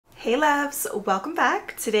Hey loves, welcome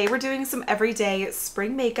back. Today we're doing some everyday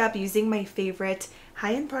spring makeup using my favorite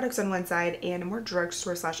high-end products on one side and more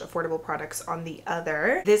drugstore slash affordable products on the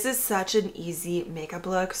other. This is such an easy makeup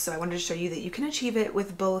look, so I wanted to show you that you can achieve it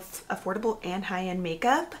with both affordable and high-end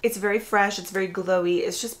makeup. It's very fresh, it's very glowy,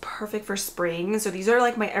 it's just perfect for spring. So these are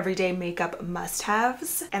like my everyday makeup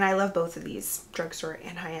must-haves, and I love both of these, drugstore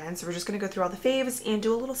and high-end. So we're just gonna go through all the faves and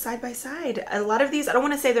do a little side-by-side. A lot of these, I don't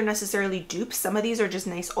wanna say they're necessarily dupes. Some of these are just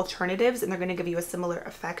nice alternatives and they're gonna give you a similar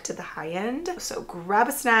effect to the high-end. So grab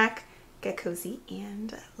a snack, get cozy,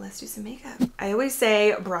 and let's do some makeup. I always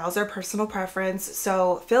say brows are personal preference,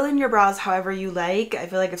 so fill in your brows however you like. I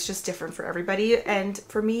feel like it's just different for everybody, and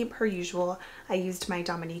for me, per usual, I used my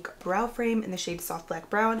Dominique brow frame in the shade Soft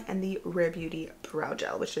Black Brown and the Rare Beauty brow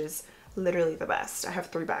gel, which is literally the best. I have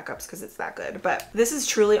 3 backups because it's that good, but this is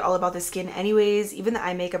truly all about the skin anyways. Even the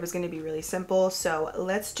eye makeup is going to be really simple, so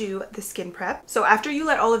let's do the skin prep. So after you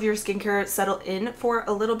let all of your skincare settle in for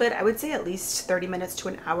a little bit, I would say at least 30 minutes to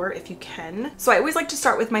an hour if you can. So I always like to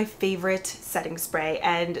start with my favorite setting spray,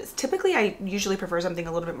 and typically I usually prefer something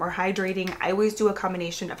a little bit more hydrating. I always do a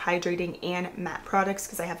combination of hydrating and matte products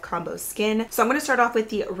because I have combo skin. So I'm going to start off with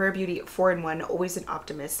the Rare Beauty 4-in-1 Always an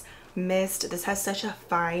Optimist mist. This has such a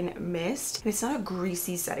fine mist, and it's not a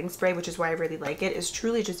greasy setting spray, which is why I really like it. It's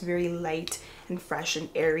truly just very light and fresh and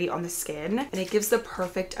airy on the skin, and it gives the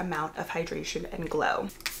perfect amount of hydration and glow.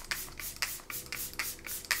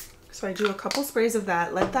 So I do a couple sprays of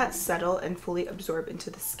that, let that settle and fully absorb into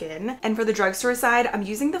the skin. And for the drugstore side, I'm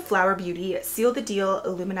using the Flower Beauty Seal the Deal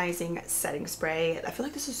Illuminizing Setting Spray. I feel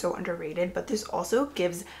like this is so underrated, but this also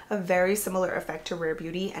gives a very similar effect to Rare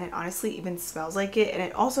Beauty, and it honestly even smells like it, and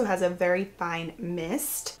it also has a very fine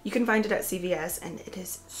mist. You can find it at CVS, and it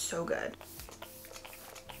is so good.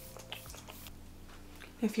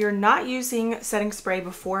 If you're not using setting spray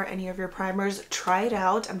before any of your primers, try it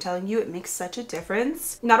out. I'm telling you, it makes such a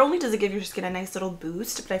difference. Not only does it give your skin a nice little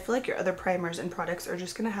boost, but I feel like your other primers and products are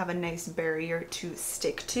just gonna have a nice barrier to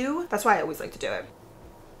stick to. That's why I always like to do it.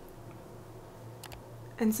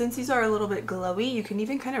 And since these are a little bit glowy, you can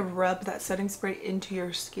even kind of rub that setting spray into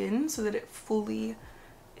your skin so that it fully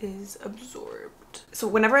is absorbed. So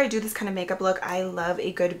whenever I do this kind of makeup look, I love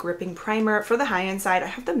a good gripping primer. For the high-end side, I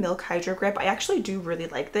have the Milk Hydro Grip. I actually do really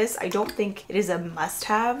like this. I don't think it is a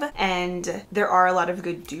must-have, and there are a lot of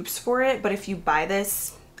good dupes for it, but if you buy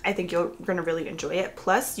this, I think you're gonna really enjoy it.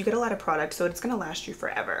 Plus, you get a lot of product, so it's gonna last you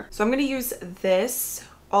forever. So I'm gonna use this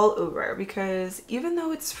all over because even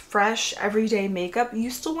though it's fresh everyday makeup, you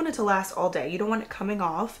still want it to last all day. You don't want it coming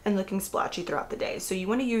off and looking splotchy throughout the day. So you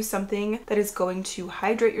want to use something that is going to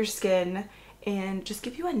hydrate your skin and just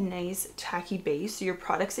give you a nice tacky base so your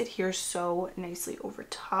products adhere so nicely over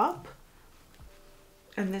top.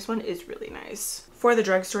 And this one is really nice. For the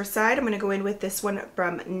drugstore side, I'm going to go in with this one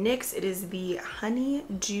from NYX. It is the Honey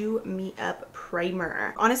Dew Me Up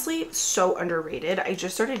Primer. Honestly, so underrated. I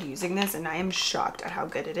just started using this and I am shocked at how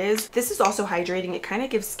good it is. This is also hydrating. It kind of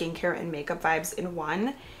gives skincare and makeup vibes in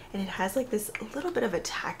one. And it has like this little bit of a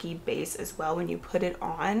tacky base as well when you put it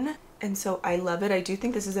on. And so I love it. I do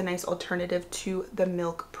think this is a nice alternative to the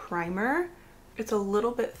Milk Primer. It's a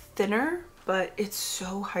little bit thinner, but it's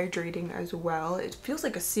so hydrating as well. It feels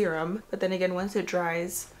like a serum, but then again, once it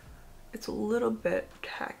dries, it's a little bit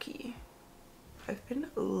tacky. I've been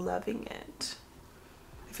loving it.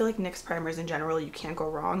 I feel like NYX primers in general, you can't go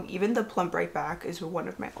wrong. Even the Plump Right Back is one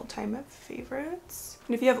of my all-time favorites.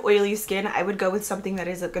 And if you have oily skin, I would go with something that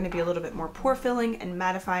is going to be a little bit more pore filling and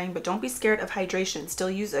mattifying, but don't be scared of hydration. Still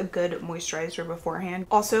use a good moisturizer beforehand.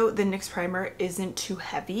 Also, the NYX primer isn't too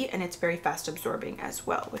heavy and it's very fast absorbing as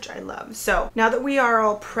well, which I love. So now that we are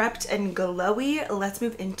all prepped and glowy, let's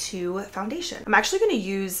move into foundation. I'm actually going to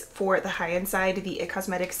use, for the high-end side, the IT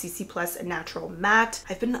Cosmetics CC Plus Natural Matte.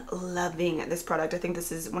 I've been loving this product. I think this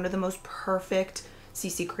is one of the most perfect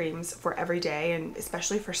CC creams for every day, and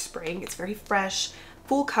especially for spring. It's very fresh,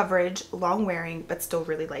 full coverage, long wearing, but still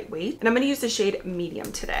really lightweight. And I'm going to use the shade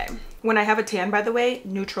Medium today. When I have a tan, by the way,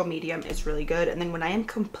 neutral medium is really good. And then when I am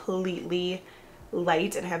completely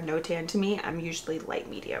light and have no tan to me, I'm usually light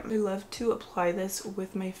medium. I love to apply this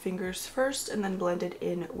with my fingers first and then blend it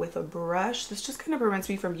in with a brush. This just kind of prevents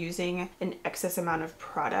me from using an excess amount of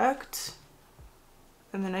product.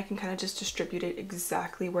 And then I can kind of just distribute it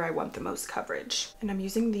exactly where I want the most coverage. And I'm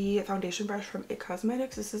using the foundation brush from IT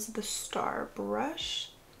Cosmetics. This is the Star brush.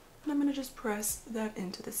 And I'm gonna just press that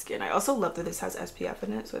into the skin. I also love that this has SPF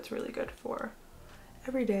in it, so it's really good for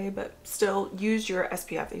every day, but still use your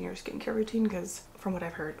SPF in your skincare routine because from what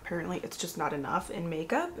I've heard, apparently it's just not enough in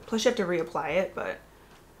makeup. Plus you have to reapply it, but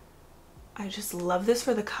I just love this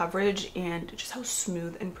for the coverage and just how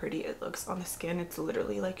smooth and pretty it looks on the skin. It's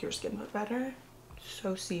literally like your skin but better.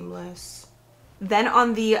 So seamless. Then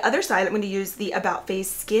on the other side, I'm going to use the About Face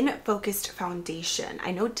Skin Focused Foundation. I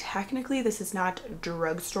know technically this is not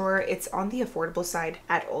drugstore. It's on the affordable side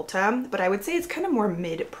at Ulta, but I would say it's kind of more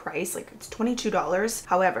mid-price, like it's $22.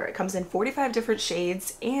 However, it comes in 45 different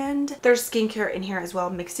shades and there's skincare in here as well,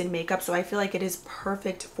 mixed in makeup. So I feel like it is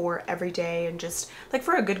perfect for every day and just like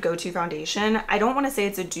for a good go-to foundation. I don't want to say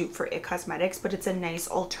it's a dupe for IT Cosmetics, but it's a nice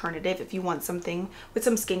alternative if you want something with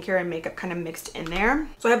some skincare and makeup kind of mixed in there.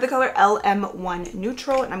 So I have the color LM1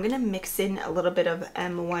 Neutral, and I'm gonna mix in a little bit of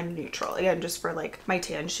M1 Neutral, again just for like my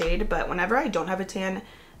tan shade, but whenever I don't have a tan,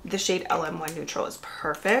 the shade LM1 Neutral is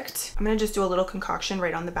perfect. I'm gonna just do a little concoction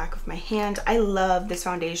right on the back of my hand. I love this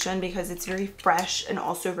foundation because it's very fresh and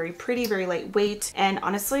also very pretty, very lightweight, and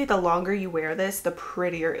honestly the longer you wear this, the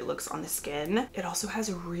prettier it looks on the skin. It also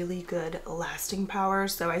has really good lasting power,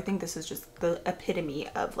 so I think this is just the epitome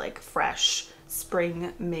of like fresh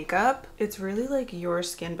spring makeup. It's really like your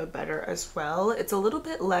skin but better as well. It's a little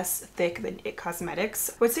bit less thick than IT Cosmetics.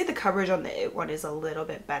 I would say the coverage on the IT one is a little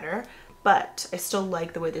bit better, but I still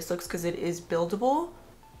like the way this looks because it is buildable.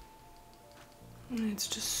 And it's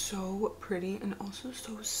just so pretty and also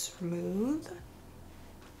so smooth.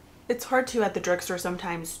 It's hard to at the drugstore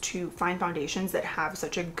sometimes to find foundations that have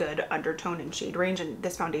such a good undertone and shade range, and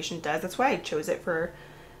this foundation does. That's why I chose it for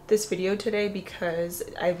this video today, because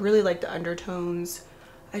I really like the undertones.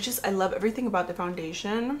 I love everything about the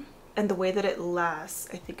foundation, and the way that it lasts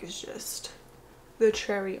I think is just the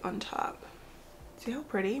cherry on top. See how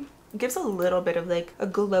pretty? It gives a little bit of like a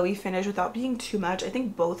glowy finish without being too much. I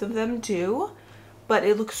think both of them do, but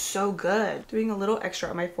it looks so good. Doing a little extra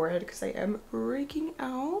on my forehead because I am breaking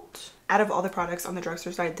out. Out of all the products on the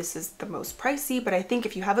drugstore side, this is the most pricey, but I think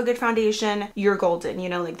if you have a good foundation, you're golden, you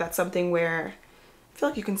know, like that's something where I feel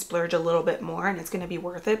like you can splurge a little bit more and it's going to be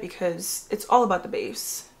worth it because it's all about the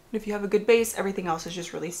base. And if you have a good base, everything else is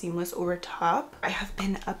just really seamless over top. I have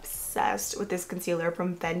been obsessed with this concealer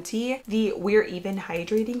from Fenty, the We're Even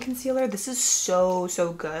Hydrating Concealer. This is so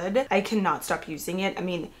good. I cannot stop using it. I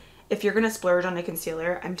mean, if you're gonna splurge on a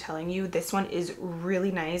concealer, I'm telling you, this one is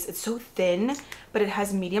really nice. It's so thin, but it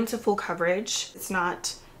has medium to full coverage. It's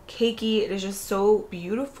not cakey. It is just so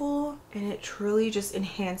beautiful, and it truly just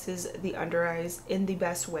enhances the under eyes in the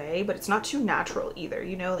best way, but it's not too natural either,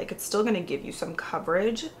 you know, like it's still gonna give you some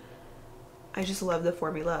coverage. I just love the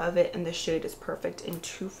formula of it, and the shade is perfect in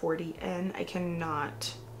 240N. I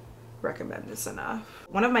cannot recommend this enough.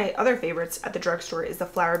 One of my other favorites at the drugstore is the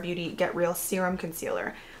Flower Beauty Get Real Serum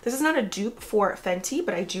Concealer. This is not a dupe for Fenty,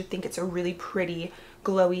 but I do think it's a really pretty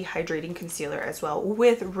glowy hydrating concealer as well,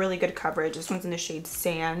 with really good coverage. This one's in the shade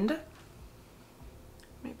Sand.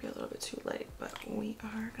 Might be a little bit too light, but we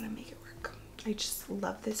are gonna make it work. I just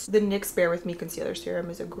love this. The NYX Bear With Me Concealer Serum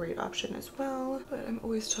is a great option as well, but I'm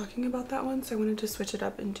always talking about that one, so I wanted to switch it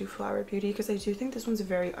up and do Flower Beauty because I do think this one's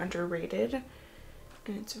very underrated,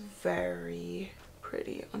 and it's very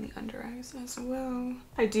pretty on the under eyes as well.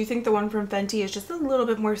 I do think the one from Fenty is just a little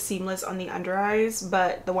bit more seamless on the under eyes,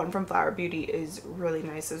 but the one from Flower Beauty is really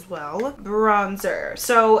nice as well. Bronzer.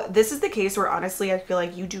 So this is the case where honestly I feel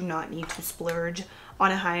like you do not need to splurge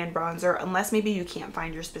on a high-end bronzer unless maybe you can't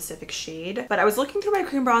find your specific shade. But I was looking through my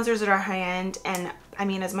cream bronzers that are high-end, and I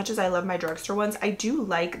mean, as much as I love my drugstore ones, I do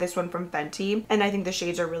like this one from Fenty, and I think the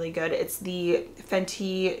shades are really good. It's the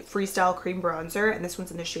Fenty Freestyle Cream Bronzer, and this one's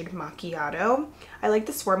in the shade Macchiato. I like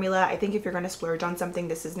this formula. I think if you're going to splurge on something,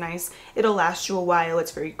 this is nice. It'll last you a while.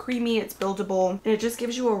 It's very creamy, it's buildable, and it just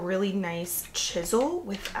gives you a really nice chisel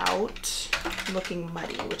without looking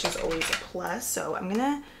muddy, which is always a plus. So I'm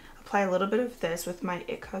gonna apply a little bit of this with my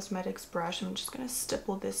IT Cosmetics brush. I'm just gonna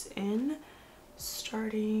stipple this in,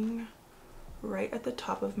 starting right at the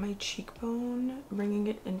top of my cheekbone, bringing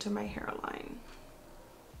it into my hairline.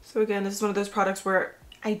 So again, this is one of those products where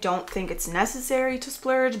I don't think it's necessary to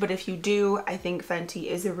splurge, but if you do, I think Fenty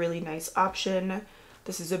is a really nice option.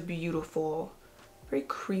 This is a beautiful, very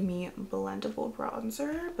creamy, blendable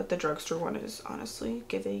bronzer, but the drugstore one is honestly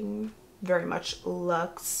giving very much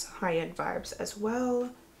luxe high-end vibes as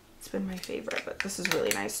well. It's been my favorite, but this is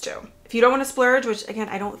really nice too. If you don't want to splurge, which again,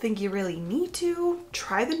 I don't think you really need to,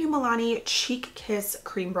 try the new Milani Cheek Kiss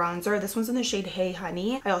Cream Bronzer. This one's in the shade Hey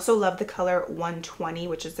Honey. I also love the color 120,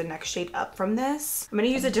 which is the next shade up from this. I'm going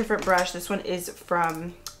to use a different brush. This one is from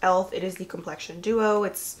e.l.f. It is the Complexion Duo.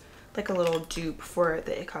 It's like a little dupe for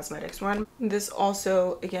the IT Cosmetics one. This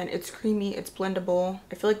also, again, it's creamy, it's blendable.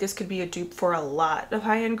 I feel like this could be a dupe for a lot of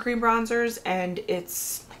high-end cream bronzers, and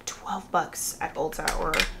it's like 12 bucks at Ulta,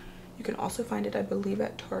 or you can also find it, I believe,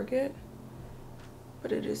 at Target.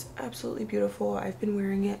 but it is absolutely beautiful. I've been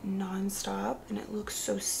wearing it non-stop and it looks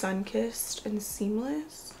so sun-kissed and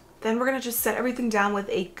seamless. Then we're gonna just set everything down with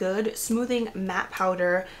a good smoothing matte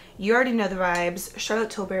powder. You already know the vibes.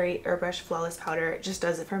 Charlotte Tilbury Airbrush Flawless Powder just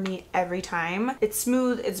does it for me every time. It's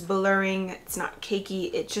smooth, it's blurring, it's not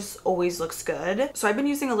cakey, it just always looks good. So I've been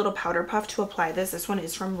using a little powder puff to apply this. This one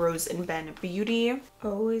is from Rose and Ben Beauty.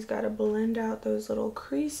 Always gotta blend out those little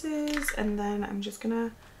creases, and then I'm just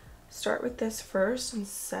gonna start with this first and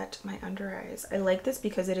set my under eyes. I like this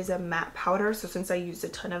because it is a matte powder, so since I used a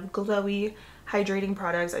ton of glowy hydrating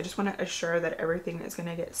products, I just want to assure that everything is going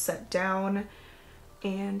to get set down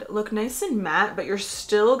and look nice and matte, but you're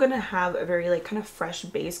still going to have a very like kind of fresh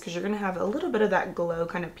base because you're going to have a little bit of that glow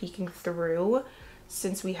kind of peeking through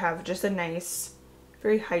since we have just a nice,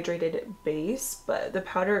 very hydrated base. But the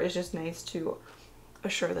powder is just nice to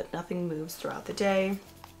assure that nothing moves throughout the day.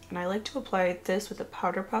 And I like to apply this with a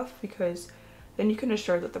powder puff because then you can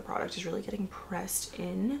assure that the product is really getting pressed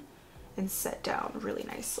in and set down really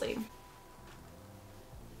nicely.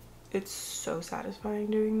 It's so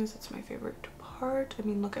satisfying doing this. It's my favorite part. I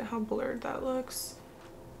mean, look at how blurred that looks.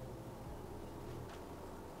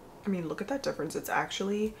 I mean, look at that difference. It's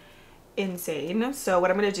actually insane. So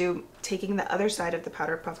what I'm going to do, taking the other side of the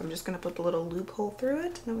powder puff, I'm just going to put the little loophole through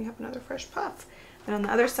it, and then we have another fresh puff. And on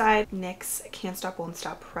the other side, NYX Can't Stop Won't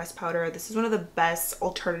Stop Press Powder. This is one of the best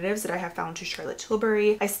alternatives that I have found to Charlotte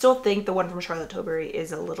Tilbury. I still think the one from Charlotte Tilbury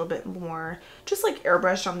is a little bit more just like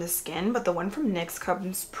airbrushed on the skin, but the one from NYX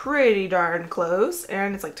comes pretty darn close,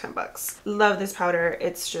 and it's like 10 bucks. Love this powder.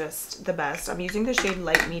 It's just the best. I'm using the shade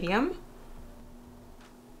Light Medium.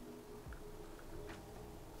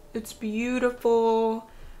 It's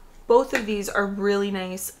beautiful. Both of these are really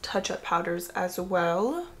nice touch-up powders as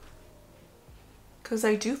well, because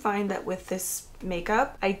I do find that with this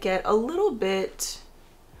makeup I get a little bit,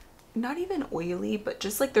 not even oily, but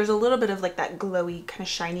just like there's a little bit of like that glowy kind of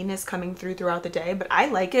shininess coming through throughout the day. But I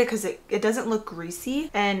like it because it doesn't look greasy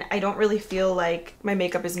and I don't really feel like my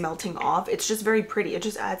makeup is melting off. It's just very pretty. It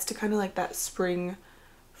just adds to kind of like that spring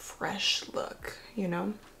fresh look, you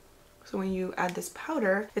know? So when you add this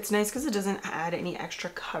powder, it's nice because it doesn't add any extra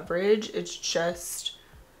coverage. It's just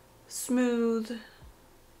smooth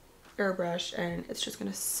airbrush and it's just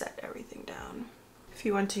gonna set everything down. If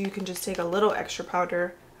you want to, you can just take a little extra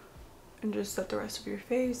powder and just set the rest of your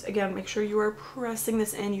face. Again, make sure you are pressing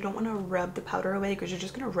this in. You don't want to rub the powder away because you're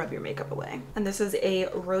just going to rub your makeup away. And this is a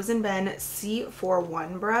Rose and Ben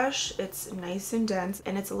C41 brush. It's nice and dense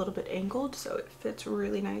and it's a little bit angled, so it fits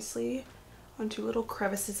really nicely onto little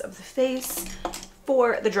crevices of the face.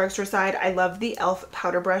 For the drugstore side, I love the e.l.f.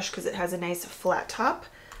 powder brush because it has a nice flat top.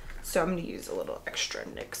 So I'm going to use a little extra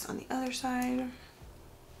NYX on the other side.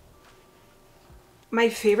 My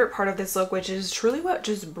favorite part of this look, which is truly what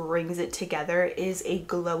just brings it together, is a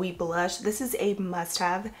glowy blush. This is a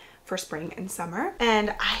must-have for spring and summer.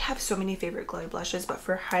 And I have so many favorite glowy blushes, but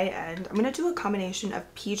for high end, I'm going to do a combination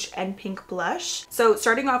of peach and pink blush. So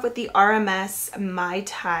starting off with the RMS Mai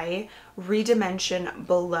Tai Redimension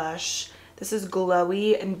Blush. This is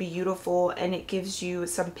glowy and beautiful, and it gives you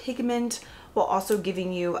some pigment while also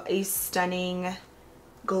giving you a stunning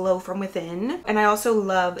glow from within. And I also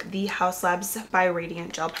love the Haus Labs by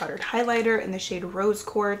Radiant Gel Powdered Highlighter in the shade Rose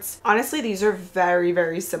Quartz. Honestly, these are very,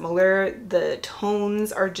 very similar. The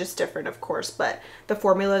tones are just different, of course, but the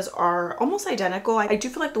formulas are almost identical. I do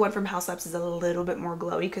feel like the one from Haus Labs is a little bit more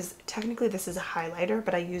glowy because technically this is a highlighter,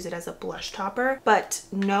 but I use it as a blush topper. But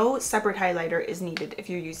no separate highlighter is needed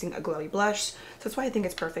if you're using a glowy blush. So that's why I think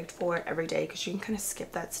it's perfect for every day, because you can kind of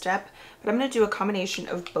skip that step. But I'm going to do a combination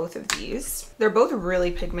of both of these. They're both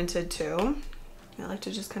really pigmented too. I like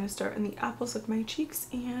to just kind of start in the apples of my cheeks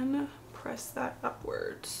and press that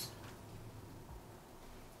upwards.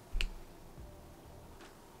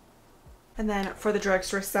 And then for the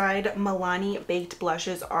drugstore side, Milani baked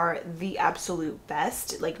blushes are the absolute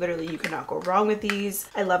best. Like literally you cannot go wrong with these.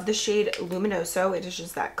 I love the shade Luminoso. It is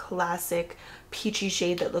just that classic peachy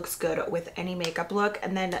shade that looks good with any makeup look.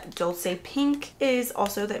 And then Dulce Pink is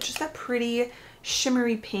also that pretty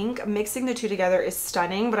shimmery pink. Mixing the two together is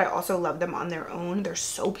stunning, but I also love them on their own. They're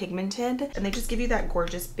so pigmented and they just give you that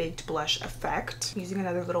gorgeous baked blush effect. I'm using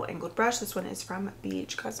another little angled brush. This one is from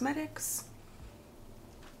BH Cosmetics.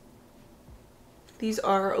 These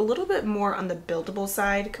are a little bit more on the buildable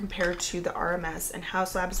side compared to the RMS and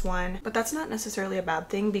Haus Labs one, but that's not necessarily a bad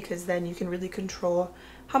thing because then you can really control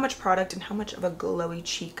how much product and how much of a glowy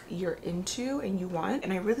cheek you're into and you want.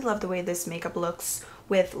 And I really love the way this makeup looks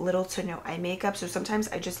with little to no eye makeup. So sometimes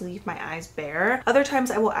I just leave my eyes bare. Other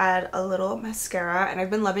times I will add a little mascara, and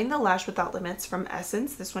I've been loving the Lash Without Limits from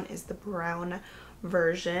Essence. This one is the brown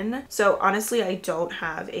version. So honestly, I don't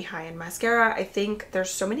have a high-end mascara. I think there's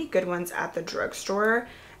so many good ones at the drugstore,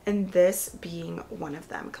 and this being one of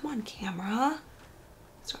them. Come on, camera.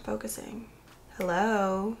 Stop focusing.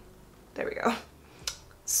 Hello. There we go.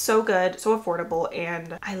 So good, so affordable,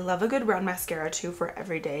 and I love a good brown mascara too for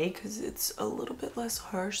every day because it's a little bit less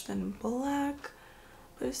harsh than black,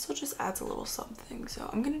 but it still just adds a little something. So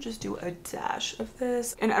I'm gonna just do a dash of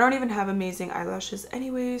this, and I don't even have amazing eyelashes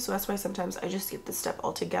anyway, so that's why sometimes I just skip this step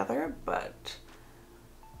altogether, but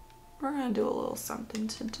we're gonna do a little something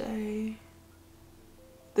today.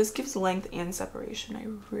 This gives length and separation. I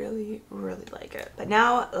really, really like it. But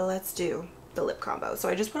now let's do the lip combo. So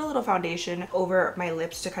I just put a little foundation over my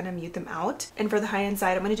lips to kind of mute them out. And for the high-end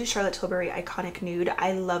side, I'm going to do Charlotte Tilbury Iconic Nude.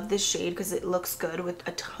 I love this shade because it looks good with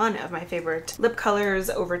a ton of my favorite lip colors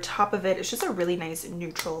over top of it. It's just a really nice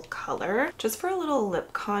neutral color. Just for a little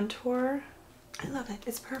lip contour. I love it.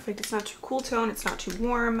 It's perfect. It's not too cool tone. It's not too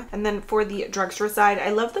warm. And then for the drugstore side, I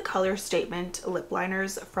love the Color Statement lip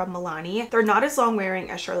liners from Milani. They're not as long wearing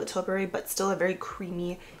as Charlotte Tilbury, but still a very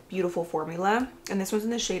creamy, beautiful formula. And this one's in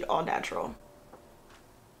the shade All Natural.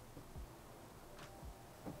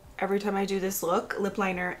 Every time I do this look, lip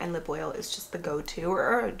liner and lip oil is just the go-to,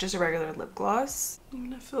 or just a regular lip gloss. I'm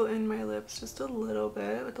gonna fill in my lips just a little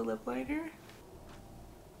bit with the lip liner.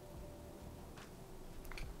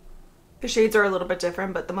 The shades are a little bit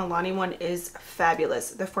different, but the Milani one is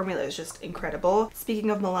fabulous. The formula is just incredible.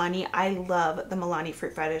 Speaking of Milani, I love the Milani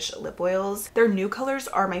Fruit Fetish lip oils. Their new colors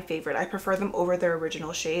are my favorite. I prefer them over their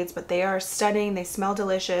original shades, but they are stunning. They smell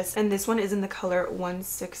delicious. And this one is in the color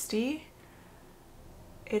 160.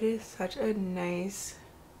 It is such a nice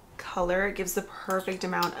color. It gives the perfect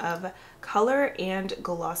amount of color and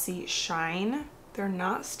glossy shine. They're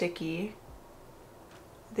not sticky.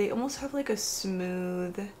 They almost have like a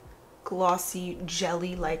smooth, glossy,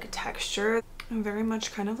 jelly-like texture. And very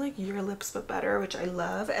much kind of like your lips but better, which I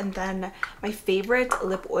love. And then my favorite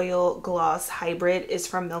lip oil gloss hybrid is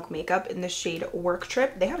from Milk Makeup in the shade Work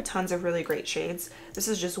Trip. They have tons of really great shades. This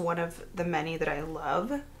is just one of the many that I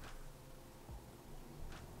love.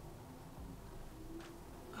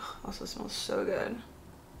 Also smells so good.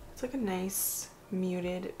 It's like a nice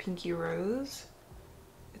muted pinky rose.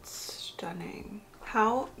 It's stunning.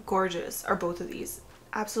 How gorgeous are both of these?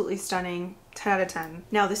 Absolutely stunning. 10 out of 10.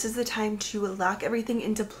 Now this is the time to lock everything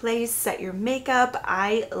into place, set your makeup.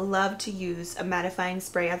 I love to use a mattifying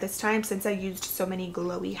spray at this time since I used so many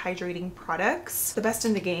glowy hydrating products. The best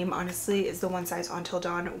in the game, honestly, is the One Size Until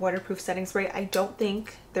Dawn waterproof setting spray. I don't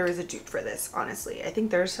think there is a dupe for this, honestly. I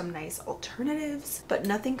think there's some nice alternatives, but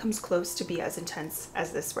nothing comes close to be as intense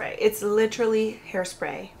as this spray. It's literally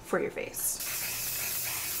hairspray for your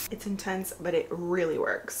face. It's intense, but it really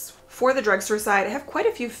works. For the drugstore side, I have quite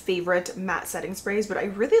a few favorite matte setting sprays, but I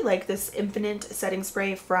really like this Infinite setting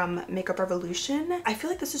spray from Makeup Revolution. I feel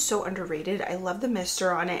like this is so underrated. I love the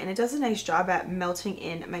mister on it, and it does a nice job at melting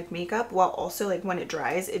in my makeup, while also like when it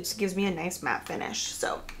dries, it just gives me a nice matte finish.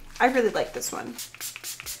 So I really like this one.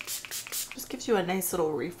 Just gives you a nice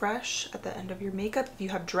little refresh at the end of your makeup. If you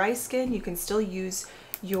have dry skin, you can still use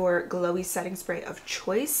your glowy setting spray of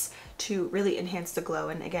choice to really enhance the glow,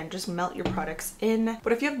 and again, just melt your products in.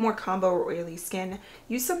 But if you have more combo or oily skin,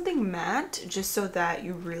 use something matte just so that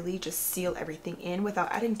you really just seal everything in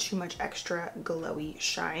without adding too much extra glowy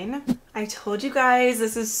shine. I told you guys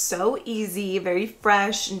this is so easy, very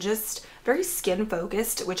fresh, and just very skin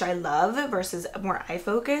focused, which I love, versus more eye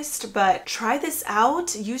focused. But try this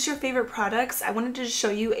out, use your favorite products. I wanted to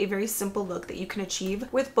show you a very simple look that you can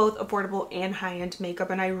achieve with both affordable and high-end makeup,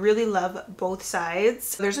 and I really love both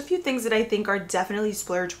sides. There's a few things that I think are definitely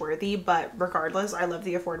splurge worthy, but regardless, I love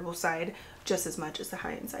the affordable side just as much as the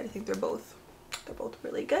high-end side. I think they're both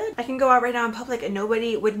really good. I can go out right now in public and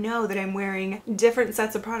nobody would know that I'm wearing different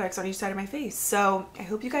sets of products on each side of my face. So I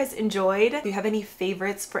hope you guys enjoyed. If you have any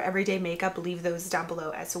favorites for everyday makeup, leave those down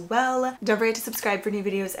below as well. Don't forget to subscribe for new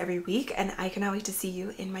videos every week, and I cannot wait to see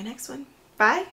you in my next one. Bye!